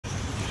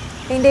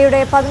ഇന്ത്യയുടെ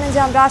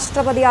 15ാം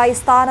രാഷ്ട്രപതിയായി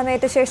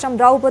സ്ഥാനമേറ്റ ശേഷം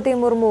ദ്രൗപദി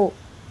മുർമു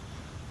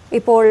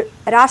ഇപ്പോൾ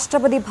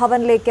രാഷ്ട്രപതി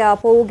ഭവനിലേക്ക്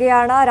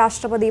പോവുകയാണ്.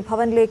 രാഷ്ട്രപതി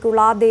ഭവനിലേക്കുള്ള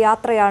ആദ്യ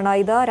യാത്രയാണ്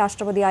ഇത്.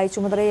 രാഷ്ട്രപതിയായി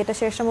ചുമതലയേറ്റ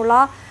ശേഷമുള്ള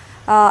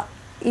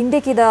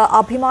ഇന്ത്യക്ക് ഇത്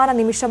അഭിമാന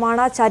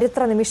നിമിഷമാണ്,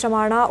 ചരിത്ര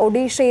നിമിഷമാണ്.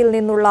 ഒഡീഷയിൽ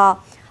നിന്നുള്ള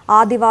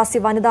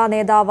ആദിവാസി വനിതാ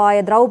നേതാവായ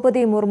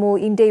ദ്രൗപദി മുർമു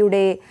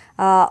ഇന്ത്യയുടെ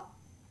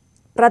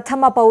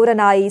പ്രഥമ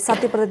പൗരനായി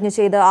സത്യപ്രതിജ്ഞ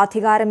ചെയ്ത്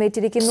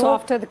അധികാരമേറ്റിരിക്കുന്നു.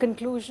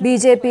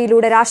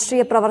 ബിജെപിയിലൂടെ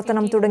രാഷ്ട്രീയ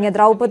പ്രവർത്തനം തുടങ്ങിയ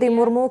ദ്രൗപദി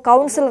മുർമു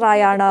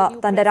കൗൺസിലറായാണ്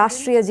തന്റെ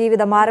രാഷ്ട്രീയ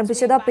ജീവിതം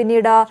ആരംഭിച്ചത്.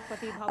 പിന്നീട്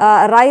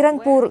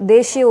റൈറംഗ്പൂർ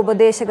ദേശീയ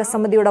ഉപദേശക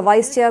സമിതിയുടെ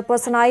വൈസ്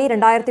ചെയർപേഴ്സണായി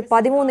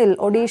 2013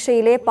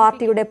 ഒഡീഷയിലെ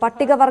പാർട്ടിയുടെ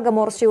പട്ടികവർഗ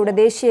മോർച്ചയുടെ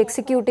ദേശീയ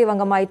എക്സിക്യൂട്ടീവ്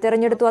അംഗമായി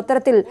തെരഞ്ഞെടുത്തു.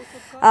 അത്തരത്തിൽ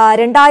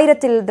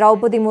 2000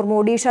 ദ്രൗപദി മുർമു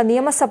ഒഡീഷ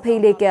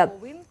നിയമസഭയിലേക്ക്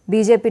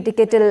ബിജെപി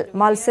ടിക്കറ്റിൽ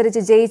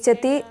മത്സരിച്ച്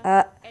ജയിച്ചെത്തി.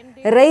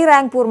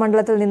 റൈറംഗ്പൂർ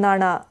മണ്ഡലത്തിൽ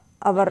നിന്നാണ്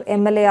അവർ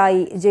MLA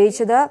ആയി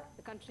ജയിച്ചത്.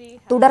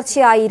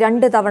 തുടർച്ചയായി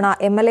 2 തവണ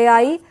MLA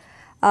ആയി.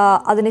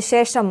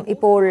 അതിനുശേഷം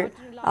ഇപ്പോൾ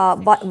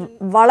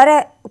വളരെ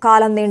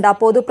കാലം നീണ്ട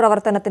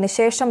പൊതുപ്രവർത്തനത്തിന്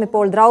ശേഷം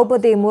ഇപ്പോൾ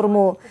ദ്രൗപദി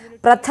മുർമു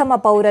പ്രഥമ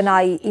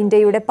പൗരനായി,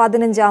 ഇന്ത്യയുടെ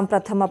 15ാം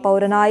പ്രഥമ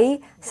പൗരനായി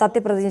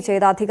സത്യപ്രതിജ്ഞ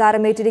ചെയ്ത്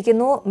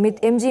അധികാരമേറ്റിരിക്കുന്നു.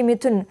 MG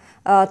മിഥുൻ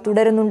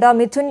തുടരുന്നുണ്ട്.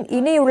 മിഥുൻ,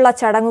 ഇനിയുള്ള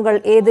ചടങ്ങുകൾ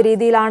ഏത്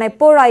രീതിയിലാണ്?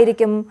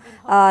 എപ്പോഴായിരിക്കും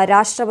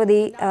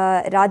രാഷ്ട്രപതി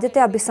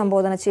രാജ്യത്തെ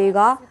അഭിസംബോധന ചെയ്യുക?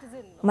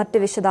 മറ്റ്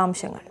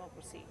വിശദാംശങ്ങൾ.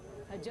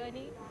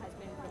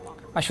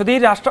 അശ്വതി,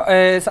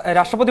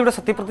 രാഷ്ട്രപതിയുടെ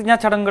സത്യപ്രതിജ്ഞാ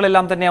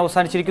ചടങ്ങുകളെല്ലാം തന്നെ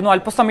അവസാനിച്ചിരിക്കുന്നു.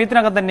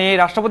 അല്പസമയത്തിനകം തന്നെ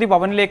രാഷ്ട്രപതി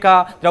ഭവനിലേക്ക്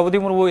ദ്രൗപദി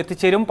മുർമു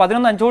എത്തിച്ചേരും.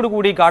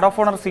 11:05 ഗാർഡ് ഓഫ്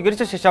ഓണർ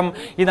സ്വീകരിച്ച ശേഷം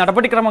ഈ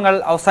നടപടിക്രമങ്ങൾ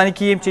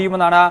അവസാനിക്കുകയും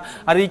ചെയ്യുമെന്നാണ്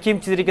അറിയിക്കുകയും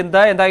ചെയ്തിരിക്കുന്നത്.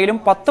 എന്തായാലും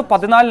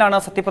 10:14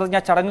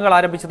 സത്യപ്രതിജ്ഞാ ചടങ്ങുകൾ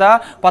ആരംഭിച്ചത്.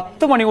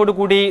 10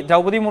 മണിയോടുകൂടി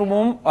ദ്രൗപദി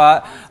മുർമുവും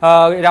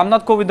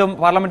രാംനാഥ് കോവിന്ദും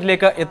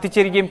പാർലമെന്റിലേക്ക്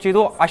എത്തിച്ചേരുകയും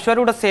ചെയ്തു.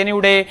 അശ്വാരൂഢ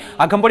സേനയുടെ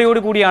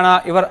അകമ്പടിയോടുകൂടിയാണ്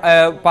ഇവർ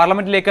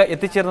പാർലമെന്റിലേക്ക്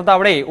എത്തിച്ചേർന്നത്.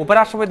 അവിടെ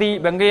ഉപരാഷ്ട്രപതി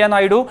Venkaiah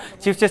Naidu,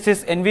 chief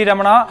justice NV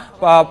Ramana,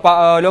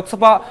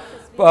 Lok Sabha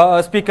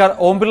speaker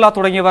Om Birla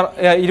തുടങ്ങിയവർ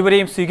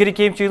ഇരുവരെയും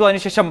സ്വീകരിക്കുകയും ചെയ്തു.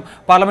 അതിനുശേഷം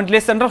പാർലമെന്റിലെ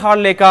സെൻട്രൽ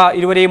ഹാളിലേക്ക്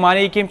ഇരുവരെയും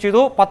ആനയിക്കുകയും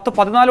ചെയ്തു.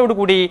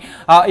 10:14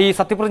 ഈ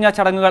സത്യപ്രതിജ്ഞാ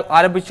ചടങ്ങുകൾ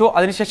ആരംഭിച്ചു.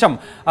 അതിനുശേഷം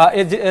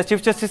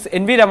ചീഫ് ജസ്റ്റിസ്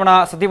NV രമണ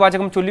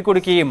സത്യവാചകം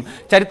ചൊല്ലിക്കൊടുക്കുകയും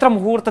ചരിത്ര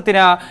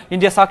മുഹൂർത്തത്തിന്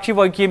ഇന്ത്യ സാക്ഷി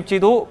വഹിക്കുകയും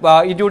ചെയ്തു.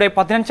 ഇന്ത്യയുടെ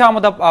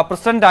 15ാമത്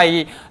പ്രസിഡന്റായി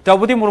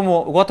ദ്രൗപദി മുർമു,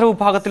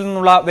 ഗോത്രവിഭാഗത്തിൽ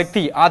നിന്നുള്ള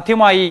വ്യക്തി,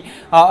 ആദ്യമായി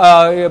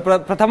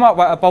പ്രഥമ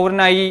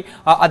പൗരനായി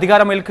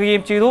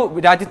അധികാരമേൽക്കുകയും ചെയ്തു.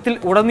 രാജ്യത്തിൽ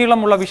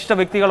ഉടനീളമുള്ള വിശിഷ്ട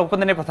വ്യക്തികൾ, ഒപ്പം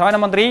തന്നെ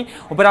പ്രധാനമന്ത്രി,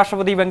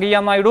 ഉപരാഷ്ട്രപതി വെങ്കയ്യ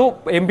നായിഡു,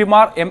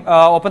 MP-മാർ,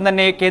 ഒപ്പം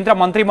തന്നെ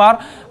കേന്ദ്രമന്ത്രിമാർ,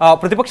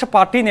 പ്രതിപക്ഷ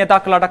പാർട്ടി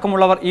നേതാക്കൾ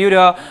അടക്കമുള്ളവർ ഈ ഒരു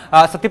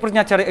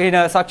സത്യപ്രതിജ്ഞാ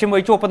ചടങ്ങിന് സാക്ഷ്യം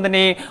വഹിച്ചു. ഒപ്പം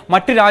തന്നെ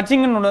മറ്റ്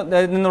രാജ്യങ്ങളിൽ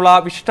നിന്നുള്ള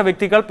വിശിഷ്ട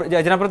വ്യക്തികൾ,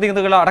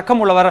 ജനപ്രതിനിധികൾ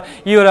അടക്കമുള്ളവർ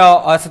ഈ ഒരു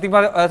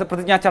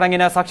സത്യപ്രതിജ്ഞാ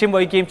ചടങ്ങിന് സാക്ഷ്യം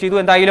വഹിക്കുകയും ചെയ്തു.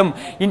 എന്തായാലും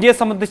ഇന്ത്യയെ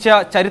സംബന്ധിച്ച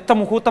ചരിത്ര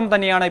മുഹൂർത്തം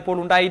തന്നെയാണ് ഇപ്പോൾ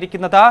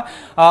ഉണ്ടായിരിക്കുന്നത്.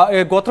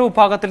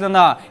 ഗോത്രവിഭാഗത്തിൽ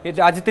നിന്ന്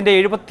രാജ്യത്തിന്റെ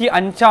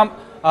 75ാം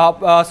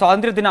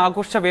സ്വാതന്ത്ര്യദിന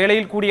ആഘോഷ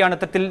വേളയിൽ കൂടിയാണ്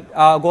ഇത്തരത്തിൽ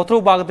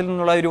ഗോത്രവിഭാഗത്തിൽ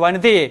നിന്നുള്ള ഒരു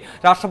വനിതയെ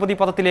രാഷ്ട്രപതി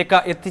പദത്തിലേക്ക്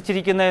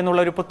എത്തിച്ചിരിക്കുന്നത് എന്നുള്ള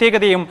ഒരു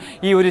പ്രത്യേകതയും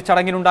ഈ ഒരു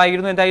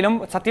ചടങ്ങിനുണ്ടായിരുന്നു. എന്തായാലും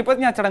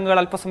സത്യപ്രതിജ്ഞാ ചടങ്ങുകൾ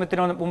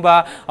അല്പസമയത്തിന് മുമ്പ്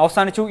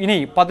അവസാനിച്ചു. ഇനി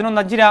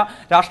 11:05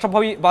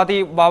 രാഷ്ട്രപതി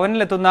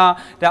ഭവനിലെത്തുന്ന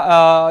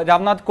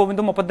രാംനാഥ്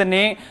കോവിന്ദും ഒപ്പം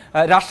തന്നെ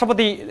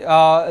രാഷ്ട്രപതി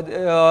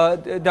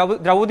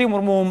ദ്രൗപദി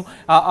മുർമുവും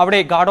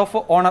അവിടെ ഗാർഡ്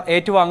ഓഫ് ഓണർ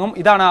ഏറ്റുവാങ്ങും.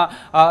 ഇതാണ്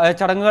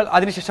ചടങ്ങുകൾ.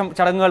 അതിനുശേഷം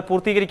ചടങ്ങുകൾ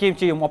പൂർത്തീകരിക്കുകയും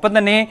ചെയ്യും. ഒപ്പം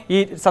തന്നെ ഈ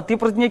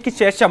സത്യപ്രതിജ്ഞയ്ക്ക്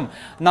ശേഷം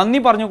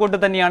നന്ദി പറഞ്ഞുകൊണ്ട്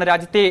തന്നെയാണ്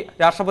രാജ്യത്തെ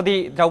രാഷ്ട്രപതി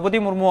ദ്രൗപദി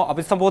മുർമു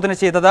അഭിസംബോധന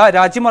ചെയ്തത്.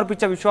 രാജ്യം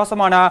അർപ്പിച്ച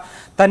വിശ്വാസമാണ്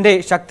തന്റെ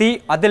ശക്തി.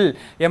 അതിൽ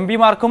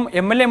MP-മാർക്കും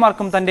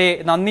MLA-മാർക്കും തന്റെ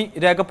നന്ദി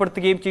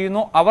രേഖപ്പെടുത്തുകയും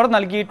ചെയ്യുന്നു. അവർ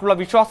നൽകിയിട്ടുള്ള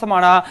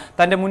വിശ്വാസമാണ്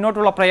തന്റെ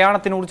മുന്നോട്ടുള്ള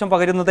പ്രയാണത്തിന് ഊർജ്ജം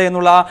പകരുന്നത്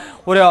എന്നുള്ള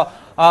ഒരു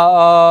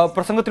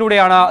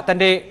പ്രസംഗത്തിലൂടെയാണ്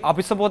തന്റെ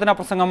അഭിസംബോധന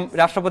പ്രസംഗം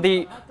രാഷ്ട്രപതി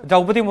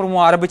ദ്രൗപദി മുർമു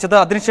ആരംഭിച്ചത്.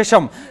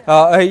 അതിനുശേഷം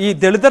ഈ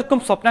ദളിതർക്കും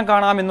സ്വപ്നം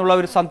കാണാമെന്നുള്ള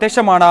ഒരു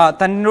സന്ദേശമാണ്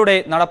തന്നിലൂടെ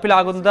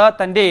നടപ്പിലാകുന്നത്.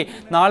 തന്റെ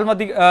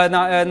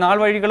നാൾ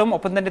വഴികളും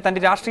ഒപ്പം തന്നെ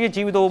തന്റെ രാഷ്ട്രീയ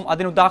ജീവിതവും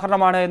അതിന്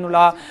ഉദാഹരണമാണ് എന്നുള്ള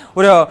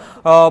ഒരു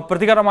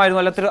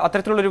പ്രതികരണമായിരുന്നു,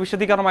 അത്തരത്തിലുള്ള ഒരു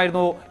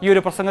വിശദീകരണമായിരുന്നു ഈ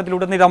ഒരു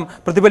പ്രസംഗത്തിലുടനീളം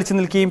പ്രതിഫലിച്ചു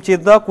നിൽക്കുകയും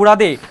ചെയ്തത്.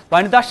 കൂടാതെ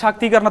വനിതാ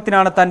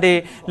ശാക്തീകരണത്തിനാണ് തന്റെ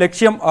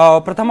ലക്ഷ്യം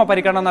പ്രഥമ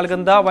പരിഗണന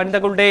നൽകുന്നത്.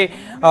 വനിതകളുടെ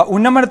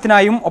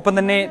ഉന്നമനത്തിനായും ഒപ്പം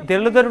തന്നെ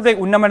ദളിതരുടെ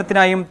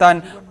ഉന്നമനത്തിനായും താൻ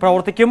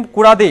പ്രവർത്തിക്കും.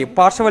 കൂടാതെ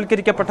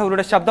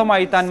പാർശ്വവൽക്കരിക്കപ്പെട്ടവരുടെ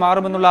ശബ്ദമായി താൻ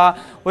മാറുമെന്നുള്ള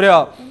ഒരു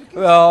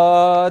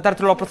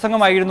തരത്തിലുള്ള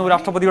പ്രസംഗമായിരുന്നു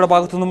രാഷ്ട്രപതിയുടെ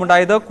ഭാഗത്തു നിന്നും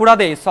ഉണ്ടായത്.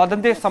 കൂടാതെ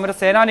സ്വാതന്ത്ര്യ സമര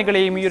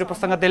സേനാനികളെയും ഈ ഒരു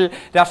പ്രസംഗത്തിൽ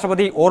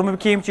രാഷ്ട്രപതി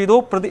ഓർമ്മിപ്പിക്കുകയും ചെയ്തു.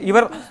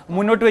 ഇവർ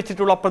മുന്നോട്ട്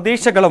വെച്ചിട്ടുള്ള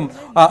പ്രതീക്ഷകളും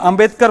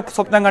അംബേദ്കർ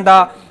സ്വപ്നം കണ്ട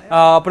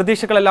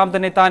പ്രതീക്ഷകളെല്ലാം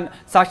തന്നെ താൻ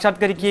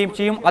സാക്ഷാത്കരിക്കുകയും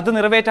ചെയ്യും. അത്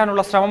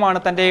നിറവേറ്റാനുള്ള ശ്രമമാണ്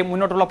തന്റെ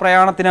മുന്നോട്ടുള്ള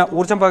പ്രയാണത്തിന്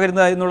ഊർജ്ജം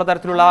പകരുന്നത് എന്നുള്ള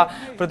തരത്തിലുള്ള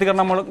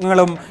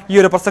പ്രതികരണങ്ങളും ഈ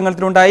ഒരു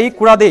പ്രസംഗത്തിലുണ്ടായി.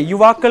 കൂടാതെ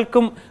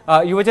യുവാക്കൾക്കും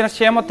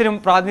യുവജനക്ഷേമത്തിനും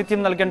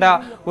പ്രാതിനിധ്യം നൽകേണ്ട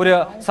ഒരു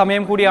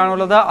സമയം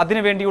കൂടിയാണുള്ളത്.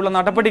 അതിനുവേണ്ടിയുള്ള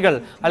നടപടികൾ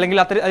അല്ലെങ്കിൽ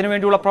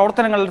അതിനുവേണ്ടിയുള്ള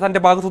പ്രവർത്തനങ്ങൾ തന്റെ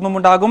ഭാഗത്തു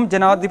നിന്നുമുണ്ടാകും.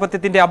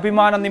 ജനാധിപത്യത്തിന്റെ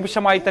അഭിമാന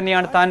നിമിഷമായി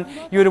തന്നെയാണ് താൻ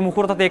ഈ ഒരു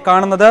മുഹൂർത്തത്തെ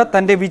കാണുന്നത്.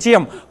 തന്റെ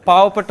വിജയം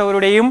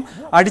പാവപ്പെട്ടവരുടെയും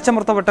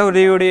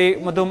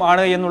അടിച്ചമർത്തപ്പെട്ടവരുടെയും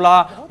ആണ് എന്നുള്ള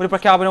ഒരു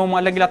പ്രഖ്യാപനവും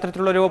അല്ലെങ്കിൽ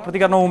അത്തരത്തിലുള്ള ഒരു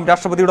പ്രതികരണവും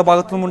രാഷ്ട്രപതിയുടെ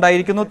ഭാഗത്തു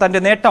നിന്നുണ്ടായിരിക്കുന്നു. തന്റെ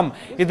നേട്ടം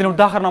ഇതിന്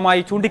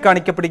ഉദാഹരണമായി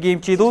ചൂണ്ടിക്കാണിക്കപ്പെടുകയും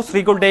ചെയ്തു.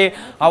 സ്ത്രീകളുടെ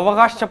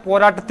അവകാശ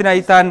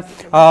പോരാട്ടത്തിനായി താൻ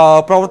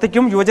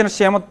പ്രവർത്തിക്കും,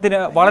 യുവജനക്ഷേമത്തിന്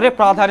വളരെ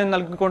പ്രാധാന്യം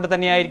നൽകിക്കൊണ്ട്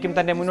തന്നെയായിരിക്കും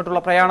തന്റെ മുന്നോട്ടുള്ള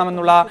പ്രയാണം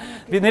എന്നുള്ള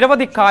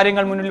നിരവധി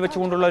കാര്യങ്ങൾ മുന്നിൽ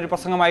വെച്ചുകൊണ്ടുള്ള ഒരു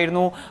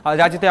പ്രസംഗമായിരുന്നു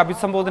രാജ്യത്തെ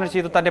അഭിസംബോധന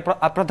ചെയ്തു തന്റെ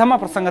പ്രഥമ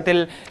പ്രസംഗത്തിൽ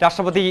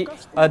രാഷ്ട്രപതി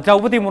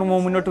ദ്രൗപദി മുർമു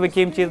മുന്നോട്ട്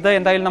വയ്ക്കുകയും ചെയ്തത്.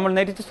 എന്തായാലും നമ്മൾ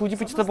നേരത്തെ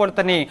സൂചിപ്പിച്ചതുപോലെ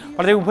തന്നെ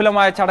വളരെ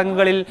വിപുലമായ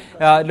ചടങ്ങുകളിൽ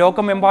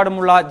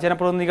ലോകമെമ്പാടുമുള്ള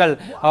ജനപ്രതിനിധികൾ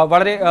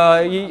വളരെ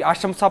ഈ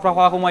ആശംസാ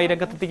പ്രവാഹവുമായി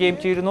രംഗത്തെത്തുകയും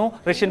ചെയ്തിരുന്നു.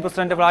 റഷ്യൻ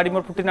പ്രസിഡന്റ്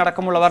വ്ളാഡിമിർ പുടിൻ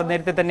അടക്കമുള്ളവർ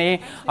നേരത്തെ തന്നെ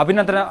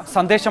അഭിനന്ദന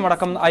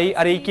സന്ദേശമടക്കം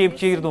അറിയിക്കുകയും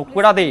ചെയ്തിരുന്നു.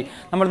 കൂടാതെ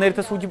നമ്മൾ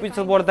നേരത്തെ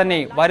സൂചിപ്പിച്ചതുപോലെ തന്നെ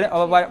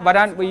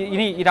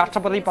ഇനി ഈ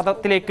രാഷ്ട്രപതി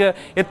പദത്തിലേക്ക്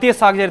എത്തിയ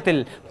സാഹചര്യത്തിൽ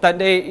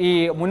തന്റെ ഈ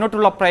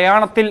മുന്നോട്ടുള്ള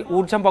പ്രയാണത്തിൽ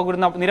ഊർജം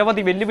പകരുന്ന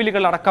നിരവധി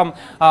വെല്ലുവിളികൾ അടക്കം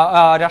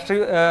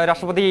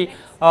രാഷ്ട്രപതി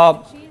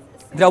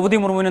ദ്രൗപദി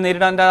മുർമുവിന്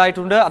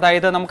നേരിടേണ്ടതായിട്ടുണ്ട്.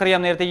 അതായത്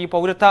നമുക്കറിയാം നേരത്തെ ഈ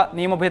പൗരത്വ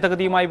നിയമ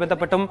ഭേദഗതിയുമായി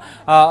ബന്ധപ്പെട്ടും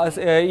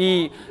ഈ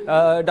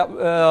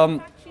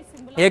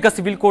ഏക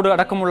സിവിൽ കോഡ്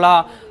അടക്കമുള്ള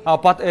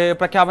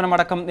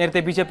പ്രഖ്യാപനമടക്കം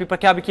നേരത്തെ BJP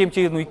പ്രഖ്യാപിക്കുകയും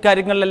ചെയ്യുന്നു.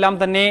 ഇക്കാര്യങ്ങളിലെല്ലാം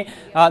തന്നെ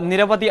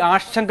നിരവധി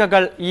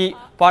ആശങ്കകൾ ഈ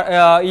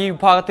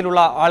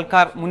വിഭാഗത്തിലുള്ള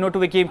ആൾക്കാർ മുന്നോട്ട്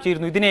വയ്ക്കുകയും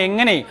ചെയ്യുന്നു. ഇതിനെ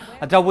എങ്ങനെ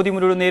ദ്രൗപദി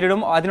മുർമു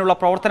നേരിടും, അതിനുള്ള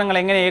പ്രവർത്തനങ്ങൾ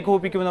എങ്ങനെ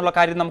ഏകോപിപ്പിക്കുമെന്നുള്ള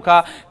കാര്യം നമുക്ക്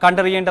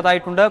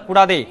കണ്ടറിയേണ്ടതായിട്ടുണ്ട്.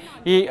 കൂടാതെ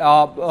ഈ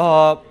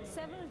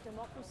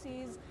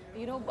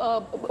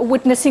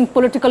witnessing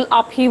political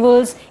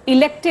upheavals,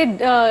 elected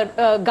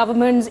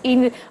governments in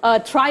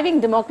thriving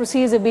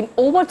democracies have been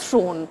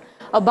overthrown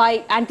by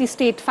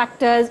anti-state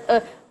factors.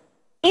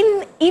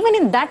 Even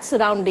in that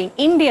surrounding,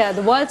 India,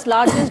 the world's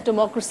largest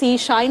democracy,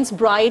 shines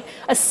bright,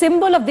 a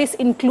symbol of this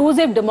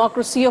inclusive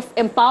democracy of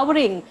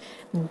empowering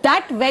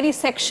that very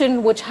section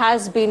which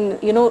has been,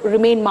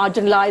 remained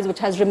marginalized,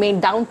 which has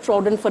remained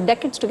downtrodden for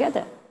decades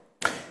together.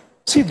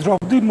 See,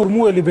 Draupadi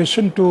Murmu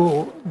elevation to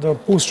the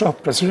post of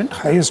president,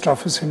 highest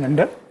office in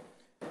India,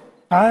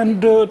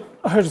 and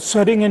her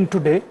swearing in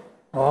today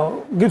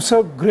gives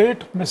a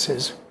great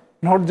message,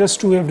 not just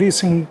to every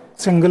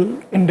single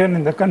Indian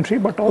in the country,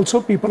 but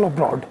also people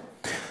abroad.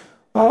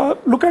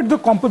 Look at the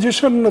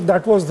composition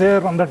that was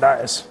there on the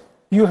dais.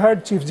 You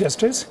had Chief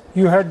Justice,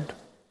 you had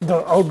the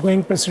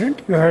outgoing president,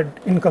 you had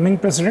incoming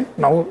president,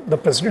 now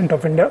the president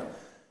of India,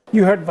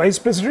 you had vice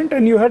president,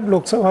 and you had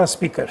Lok Sabha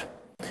speaker.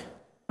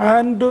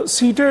 And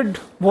seated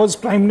was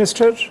Prime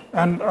Minister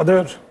and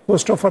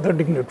host of other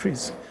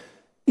dignitaries.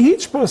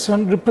 Each person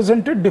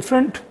represented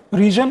different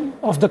region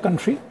of the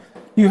country.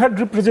 You had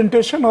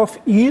representation of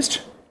East,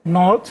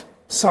 North,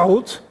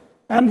 South,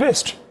 and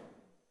West.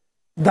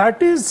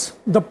 That is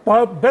the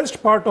best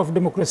part of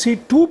democracy.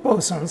 Two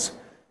persons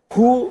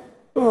who,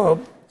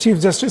 Chief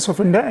Justice of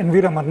India,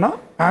 N.V. Ramana,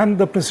 and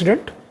the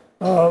President,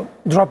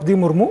 Draupadi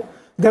Murmu,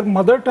 their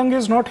mother tongue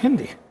is not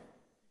Hindi.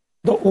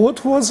 The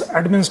oath was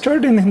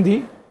administered in Hindi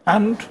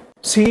and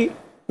she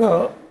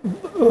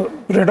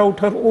read out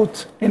her oath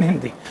in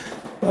Hindi.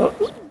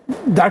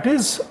 That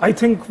is, I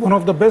think, one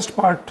of the best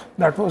part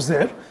that was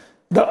there.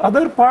 The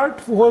other part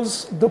was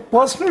the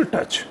personal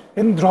touch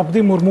in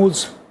Draupadi Murmu's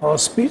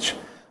speech,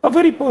 a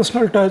very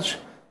personal touch,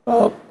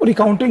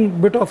 recounting a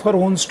bit of her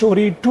own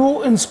story to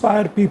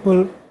inspire people,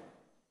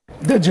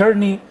 the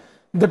journey,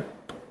 the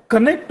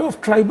connect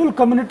of tribal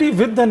community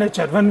with the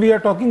nature. When we are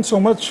talking so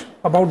much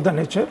about the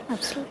nature,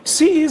 absolutely,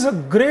 she is a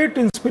great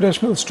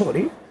inspirational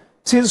story.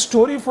 She is a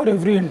story for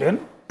every Indian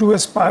to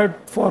aspire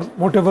for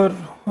whatever,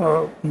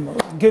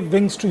 give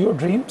wings to your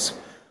dreams.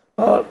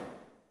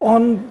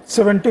 On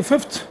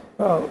 75th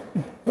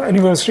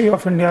anniversary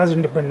of India's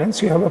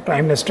independence, you have a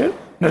Prime Minister,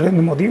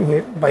 Narendra Modi,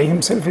 who by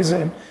himself is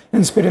an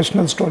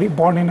inspirational story,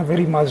 born in a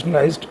very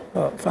marginalized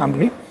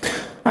family.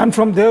 And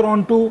from there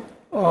on to,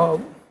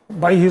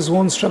 by his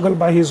own struggle,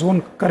 by his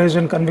own courage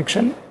and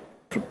conviction,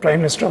 Prime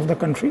Minister of the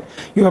country.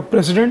 You have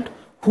President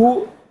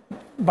who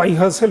by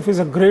herself is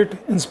a great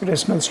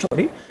inspirational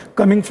story,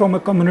 coming from a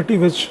community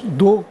which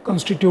though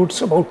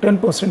constitutes about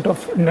 10% of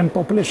Indian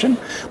population,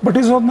 but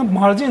is on the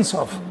margins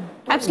of.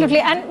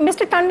 Absolutely. And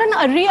Mr. Tandon,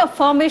 a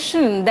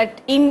reaffirmation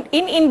that in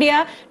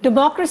India,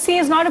 democracy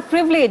is not a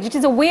privilege, it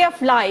is a way of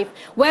life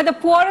where the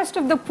poorest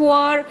of the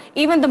poor,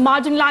 even the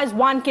marginalized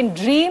one, can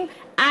dream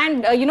and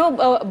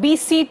be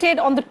seated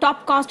on the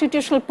top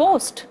constitutional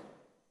post.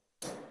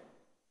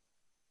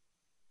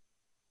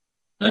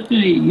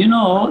 Certainly,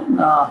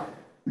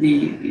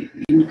 the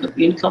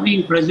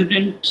incoming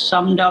president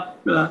summed up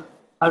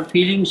her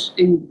feelings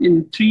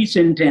in 3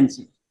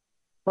 sentences.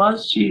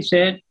 First, she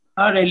said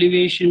her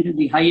elevation to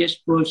the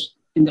highest post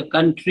in the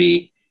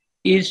country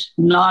is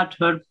not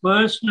her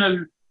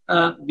personal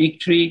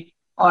victory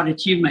or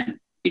achievement.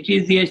 It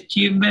is the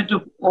achievement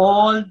of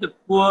all the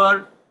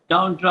poor,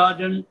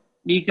 downtrodden,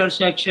 weaker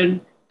section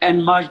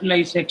and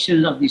marginalized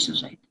sections of the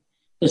society.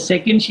 The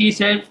second, she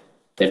said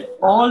that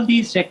all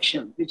these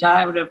sections, which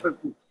I have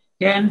referred to,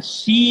 can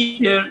see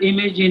their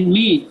image in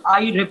me.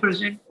 I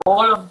represent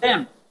all of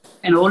them,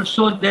 and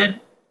also the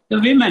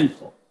women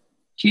folk.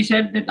 She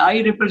said that I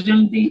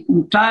represent the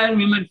entire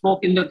women folk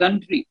in the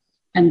country.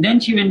 And then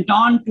she went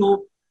on to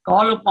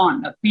call upon,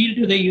 appeal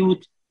to the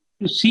youth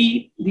to see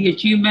the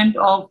achievement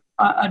of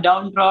a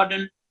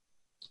downtrodden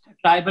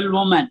tribal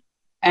woman.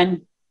 And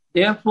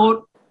therefore,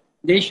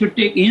 they should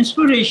take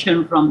inspiration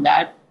from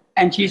that.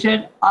 And she said,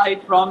 I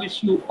promise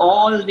you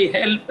all the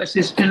help,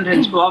 assistance,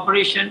 and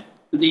cooperation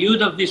to the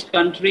youth of this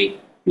country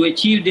to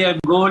achieve their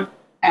goal.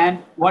 And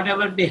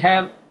whatever they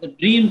have, the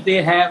dreams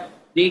they have,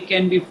 they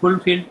can be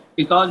fulfilled,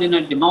 because in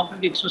a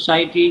democratic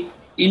society,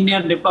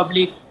 Indian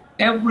Republic,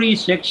 every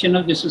section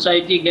of the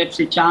society gets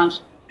a chance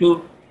to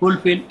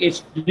fulfill its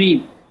dream.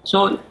 So,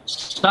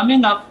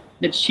 summing up,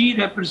 that she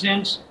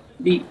represents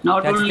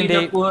not only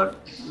the poor,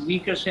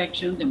 weaker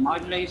section, the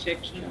marginalized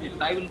section, the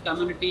tribal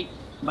community,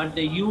 but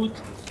the youth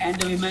and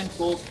the women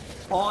folk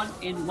all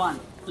in one.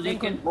 So they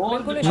can all.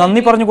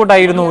 നന്ദി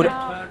പറഞ്ഞുകൊണ്ടായിരുന്നു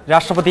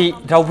രാഷ്ട്രപതി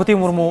ദ്രൗപദി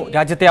മുർമു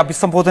രാജ്യത്തെ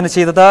അഭിസംബോധന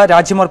ചെയ്തത്.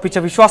 രാജ്യമർപ്പിച്ച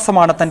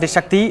വിശ്വാസമാണ് തന്റെ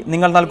ശക്തി,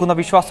 നിങ്ങൾ നൽകുന്ന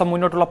വിശ്വാസം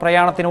മുന്നോട്ടുള്ള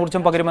പ്രയാണത്തിന്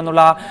ഊർജ്ജം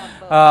പകരുമെന്നുള്ള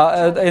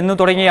എന്നു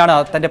തുടങ്ങിയാണ്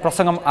തന്റെ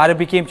പ്രസംഗം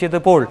ആരംഭിക്കുകയും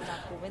ചെയ്തപ്പോൾ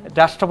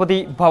രാഷ്ട്രപതി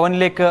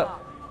ഭവനിലേക്ക്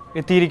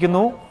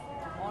എത്തിയിരിക്കുന്നു.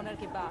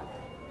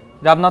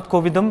 രാംനാഥ്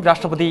കോവിന്ദും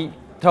രാഷ്ട്രപതി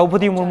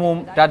ദ്രൗപദി മുർമുവും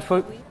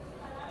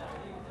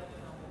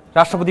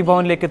രാഷ്ട്രപതി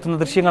ഭവനിലേക്ക് എത്തുന്ന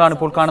ദൃശ്യങ്ങളാണ്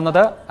ഇപ്പോൾ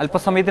കാണുന്നത്.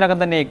 അല്പസമയത്തിനകം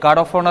തന്നെ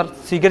ഗാർഡ് ഓഫ് ഓണർ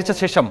സ്വീകരിച്ച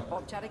ശേഷം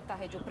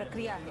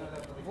प्रक्रिया है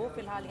वो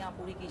फिलहाल यहाँ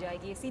पूरी की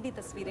जाएगी. ये सीधी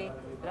तस्वीरें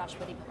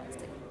राष्ट्रपति भवन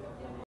से.